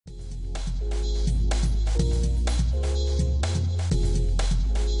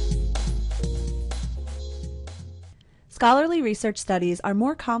Scholarly research studies are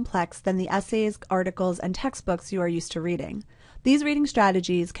more complex than the essays, articles, and textbooks you are used to reading. These reading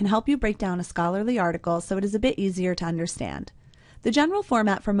strategies can help you break down a scholarly article so it is a bit easier to understand. The general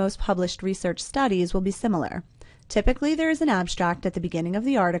format for most published research studies will be similar. Typically, there is an abstract at the beginning of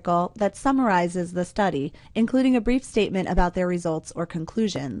the article that summarizes the study, including a brief statement about their results or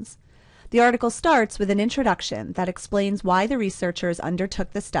conclusions. The article starts with an introduction that explains why the researchers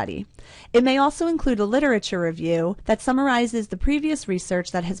undertook the study. It may also include a literature review that summarizes the previous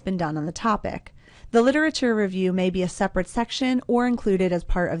research that has been done on the topic. The literature review may be a separate section or included as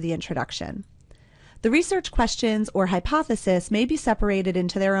part of the introduction. The research questions or hypothesis may be separated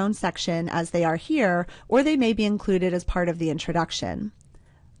into their own section as they are here, or they may be included as part of the introduction.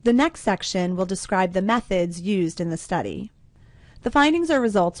 The next section will describe the methods used in the study. The findings or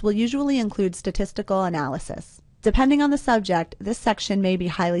results will usually include statistical analysis. Depending on the subject, this section may be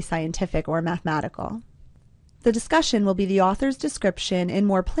highly scientific or mathematical. The discussion will be the author's description in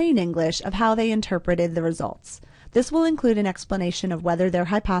more plain English of how they interpreted the results. This will include an explanation of whether their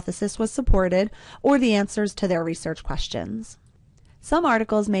hypothesis was supported or the answers to their research questions. Some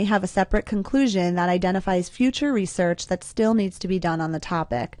articles may have a separate conclusion that identifies future research that still needs to be done on the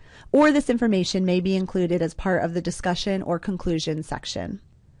topic, or this information may be included as part of the discussion or conclusion section.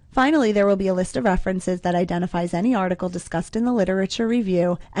 Finally, there will be a list of references that identifies any article discussed in the literature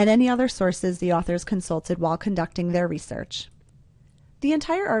review and any other sources the authors consulted while conducting their research. The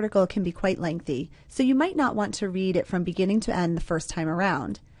entire article can be quite lengthy, so you might not want to read it from beginning to end the first time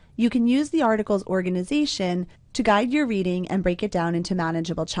around. You can use the article's organization to guide your reading and break it down into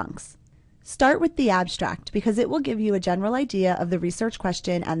manageable chunks. Start with the abstract because it will give you a general idea of the research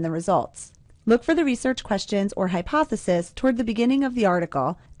question and the results. Look for the research questions or hypothesis toward the beginning of the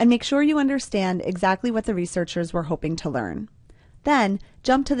article and make sure you understand exactly what the researchers were hoping to learn. Then,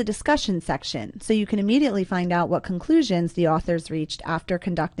 jump to the discussion section so you can immediately find out what conclusions the authors reached after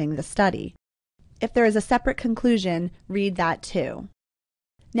conducting the study. If there is a separate conclusion, read that too.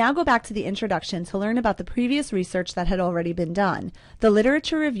 Now go back to the introduction to learn about the previous research that had already been done. The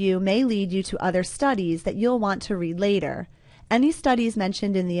literature review may lead you to other studies that you'll want to read later. Any studies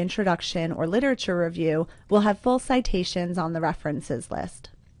mentioned in the introduction or literature review will have full citations on the references list.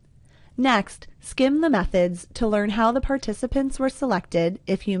 Next, skim the methods to learn how the participants were selected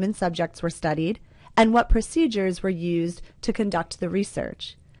if human subjects were studied, and what procedures were used to conduct the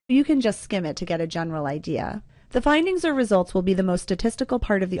research. You can just skim it to get a general idea. The findings or results will be the most statistical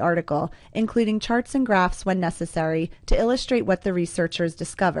part of the article, including charts and graphs when necessary to illustrate what the researchers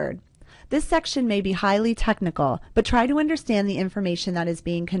discovered. This section may be highly technical, but try to understand the information that is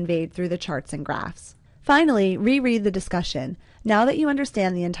being conveyed through the charts and graphs. Finally, reread the discussion. Now that you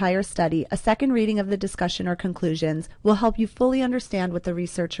understand the entire study, a second reading of the discussion or conclusions will help you fully understand what the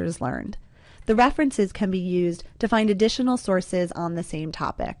researchers learned. The references can be used to find additional sources on the same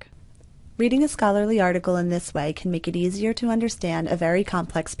topic. Reading a scholarly article in this way can make it easier to understand a very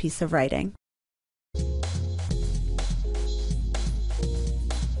complex piece of writing.